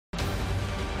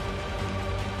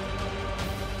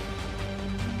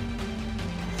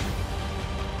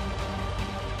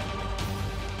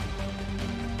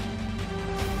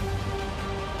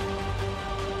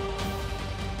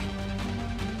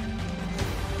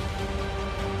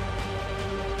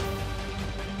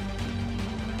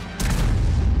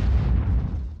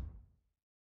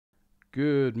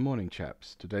Good morning,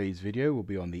 chaps. Today's video will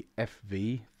be on the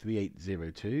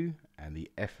FV3802 and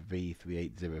the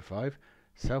FV3805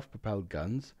 self-propelled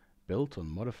guns built on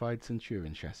modified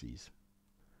Centurion chassis.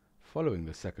 Following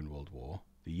the Second World War,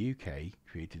 the UK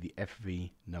created the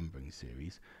FV numbering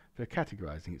series for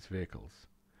categorizing its vehicles.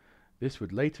 This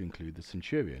would later include the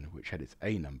Centurion, which had its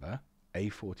A number,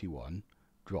 A41,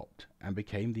 dropped and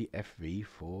became the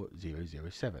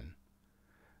FV4007.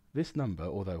 This number,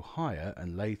 although higher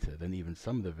and later than even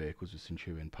some of the vehicles with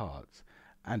Centurion parts,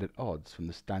 and at odds from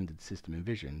the standard system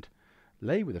envisioned,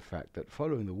 lay with the fact that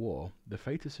following the war, the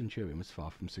fate of Centurion was far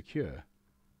from secure.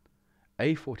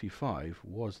 A45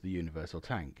 was the Universal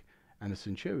Tank, and the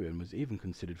Centurion was even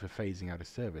considered for phasing out of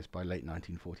service by late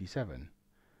 1947.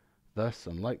 Thus,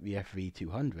 unlike the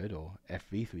FV200 or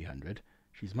FV300,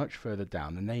 she's much further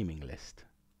down the naming list.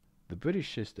 The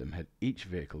British system had each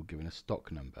vehicle given a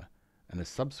stock number, and the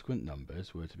subsequent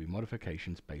numbers were to be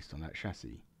modifications based on that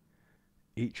chassis.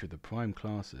 Each of the prime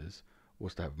classes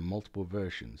was to have multiple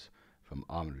versions, from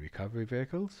armoured recovery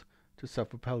vehicles to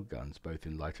self-propelled guns both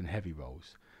in light and heavy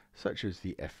roles, such as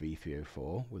the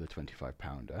FV304 with a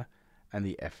 25-pounder and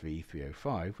the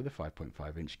FV305 with a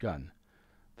 5.5-inch gun,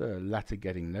 the latter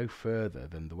getting no further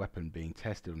than the weapon being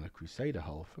tested on a Crusader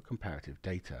hull for comparative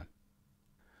data.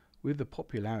 With the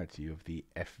popularity of the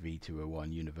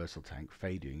FV3801 Universal Tank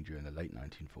fading during the late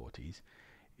 1940s,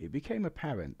 it became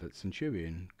apparent that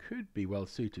Centurion could be well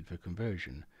suited for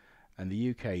conversion, and the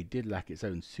UK did lack its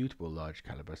own suitable large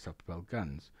caliber self-propelled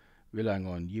guns, relying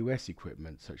on US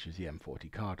equipment such as the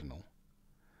M40 Cardinal.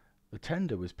 The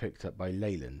tender was picked up by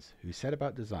Leyland's, who set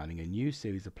about designing a new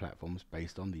series of platforms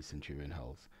based on these Centurion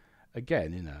hulls,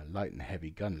 again in a light and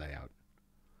heavy gun layout.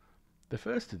 The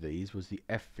first of these was the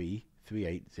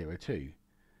FV3802.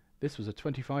 This was a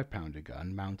 25-pounder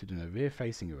gun mounted in a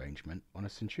rear-facing arrangement on a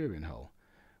Centurion hull,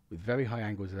 with very high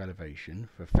angles of elevation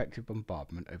for effective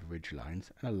bombardment over ridge lines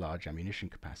and a large ammunition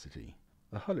capacity.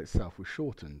 The hull itself was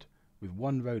shortened, with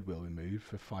one road wheel removed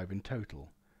for 5 in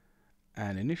total.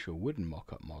 An initial wooden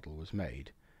mock-up model was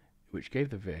made, which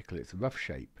gave the vehicle its rough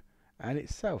shape, and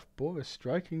itself bore a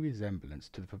striking resemblance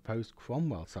to the proposed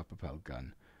Cromwell self-propelled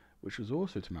gun, which was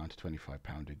also to mount a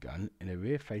 25-pounder gun in a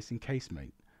rear-facing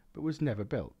casemate, but was never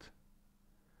built.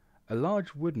 A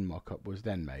large wooden mock-up was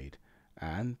then made,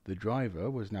 and the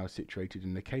driver was now situated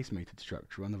in the casemated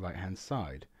structure on the right-hand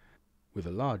side, with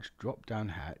a large drop-down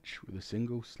hatch with a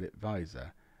single slit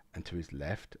visor, and to his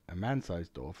left a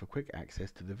man-sized door for quick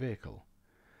access to the vehicle.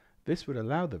 This would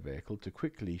allow the vehicle to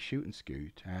quickly shoot and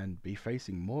scoot and be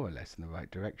facing more or less in the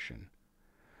right direction.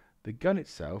 The gun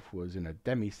itself was in a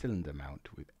demi-cylinder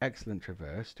mount with excellent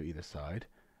traverse to either side,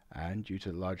 and due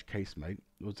to the large casemate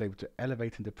was able to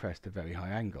elevate and depress to very high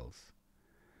angles.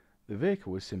 The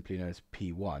vehicle was simply known as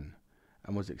P1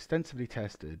 and was extensively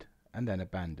tested and then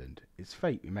abandoned. Its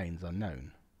fate remains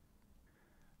unknown.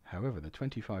 However, the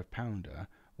 25-pounder,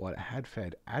 while it had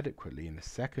fared adequately in the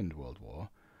Second World War,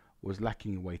 was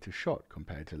lacking in weight of shot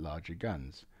compared to larger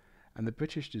guns, and the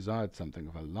British desired something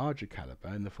of a larger caliber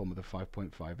in the form of the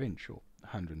 5.5-inch or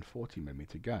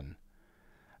 140mm gun,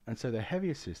 and so the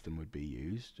heavier system would be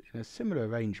used in a similar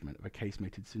arrangement of a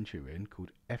casemated Centurion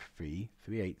called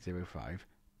FV3805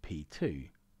 P2.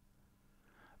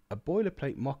 A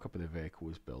boilerplate mock-up of the vehicle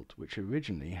was built, which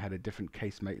originally had a different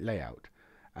casemate layout,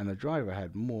 and the driver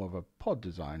had more of a pod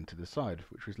design to the side,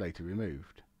 which was later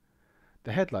removed.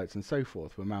 The headlights and so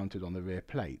forth were mounted on the rear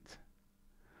plate.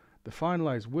 The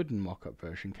finalised wooden mock-up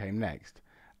version came next,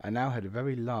 and now had a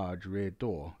very large rear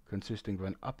door consisting of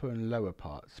an upper and lower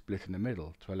part split in the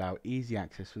middle to allow easy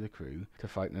access for the crew to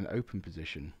fight in an open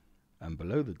position, and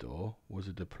below the door was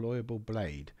a deployable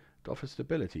blade to offer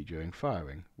stability during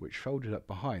firing, which folded up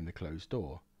behind the closed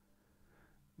door.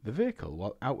 The vehicle,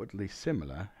 while outwardly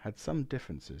similar, had some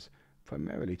differences,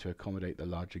 primarily to accommodate the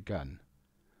larger gun.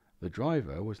 The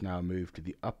driver was now moved to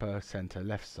the upper centre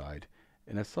left side,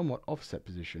 in a somewhat offset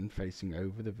position facing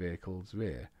over the vehicle's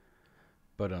rear,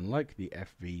 but unlike the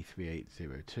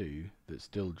FV3802 that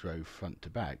still drove front to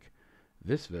back,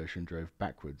 this version drove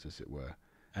backwards as it were,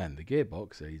 and the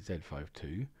gearbox, a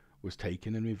Z52, was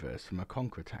taken and reversed from a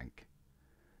Conqueror tank.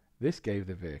 This gave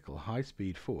the vehicle high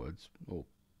speed forwards, or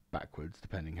backwards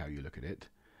depending how you look at it,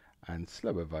 and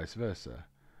slower vice versa,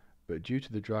 but due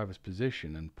to the driver's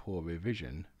position and poor rear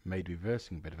vision, made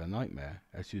reversing a bit of a nightmare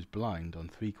as he was blind on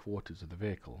 3/4 of the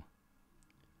vehicle.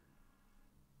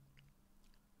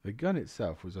 The gun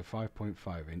itself was a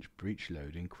 5.5-inch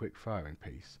breech-loading quick-firing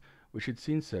piece, which had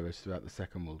seen service throughout the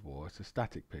Second World War as a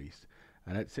static piece,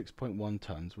 and at 6.1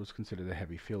 tons was considered a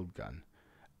heavy field gun,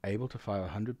 able to fire a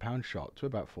 100-pound shot to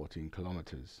about 14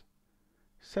 kilometers.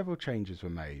 Several changes were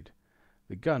made.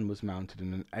 The gun was mounted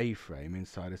in an A-frame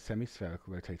inside a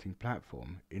semi-spherical rotating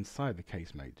platform inside the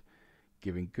casemate,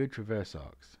 giving good traverse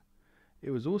arcs.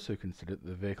 It was also considered that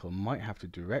the vehicle might have to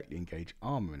directly engage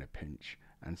armour in a pinch,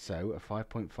 and so a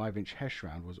 5.5-inch Hesh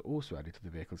round was also added to the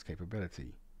vehicle's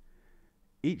capability.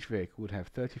 Each vehicle would have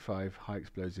 35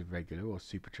 high-explosive regular or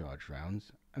supercharged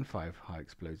rounds and 5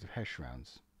 high-explosive Hesh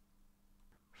rounds.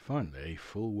 Finally, a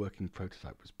full working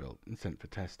prototype was built and sent for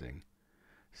testing.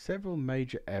 Several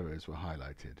major errors were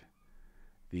highlighted.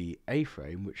 The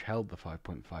A-frame, which held the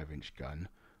 5.5-inch gun,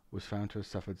 was found to have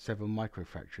suffered several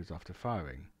microfractures after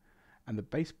firing, and the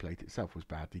base plate itself was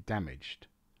badly damaged.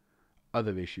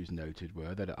 Other issues noted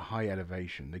were that at high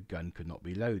elevation the gun could not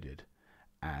be loaded,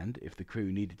 and if the crew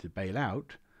needed to bail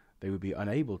out, they would be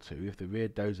unable to if the rear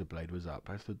dozer blade was up,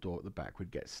 as the door at the back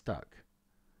would get stuck.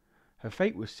 Her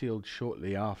fate was sealed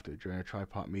shortly after during a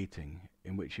tripart meeting,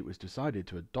 in which it was decided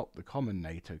to adopt the common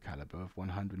NATO caliber of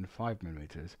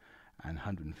 105mm and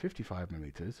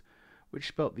 155mm, which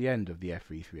spelt the end of the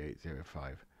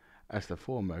FV3805, as the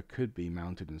former could be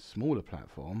mounted in a smaller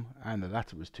platform and the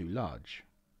latter was too large.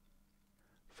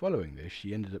 Following this,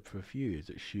 she ended up for a few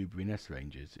years at Shrewsbury Nest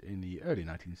Ranges in the early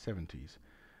 1970s,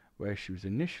 where she was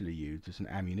initially used as an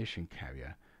ammunition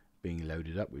carrier, being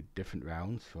loaded up with different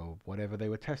rounds for whatever they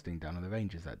were testing down on the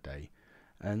ranges that day,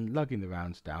 and lugging the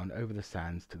rounds down over the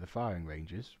sands to the firing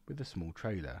ranges with a small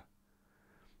trailer.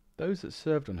 Those that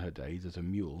served on her days as a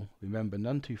mule remember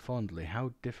none too fondly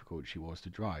how difficult she was to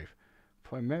drive,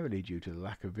 primarily due to the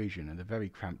lack of vision and the very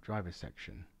cramped driver's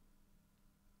section.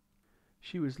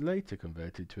 She was later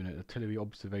converted to an artillery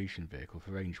observation vehicle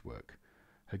for range work.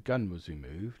 Her gun was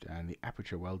removed and the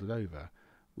aperture welded over,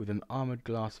 with an armoured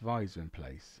glass visor in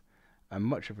place, and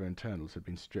much of her internals had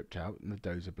been stripped out and the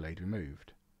dozer blade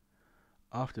removed.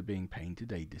 After being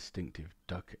painted a distinctive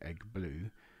duck egg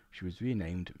blue, she was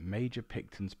renamed Major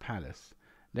Picton's Palace,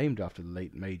 named after the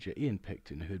late Major Ian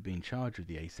Picton, who had been in charge of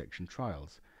the A-section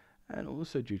trials, and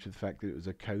also due to the fact that it was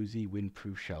a cosy,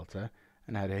 windproof shelter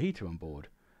and had a heater on board,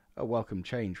 a welcome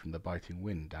change from the biting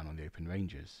wind down on the open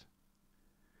ranges.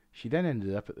 She then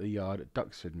ended up at the yard at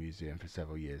Duxford Museum for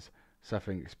several years,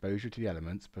 suffering exposure to the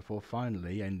elements before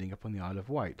finally ending up on the Isle of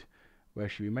Wight, where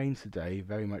she remains today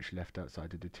very much left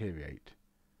outside to deteriorate.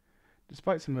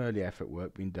 Despite some early effort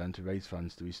work being done to raise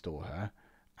funds to restore her,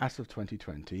 as of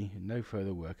 2020, no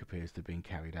further work appears to have been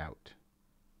carried out.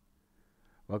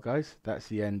 Well guys, that's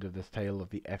the end of the tale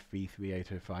of the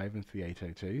FV3805 and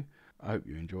 3802. I hope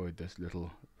you enjoyed this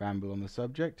little ramble on the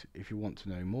subject. If you want to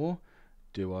know more,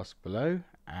 do ask below,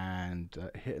 and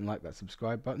hit and like that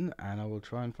subscribe button, and I will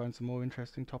try and find some more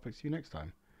interesting topics for you next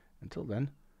time. Until then,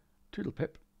 toodle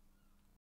pip.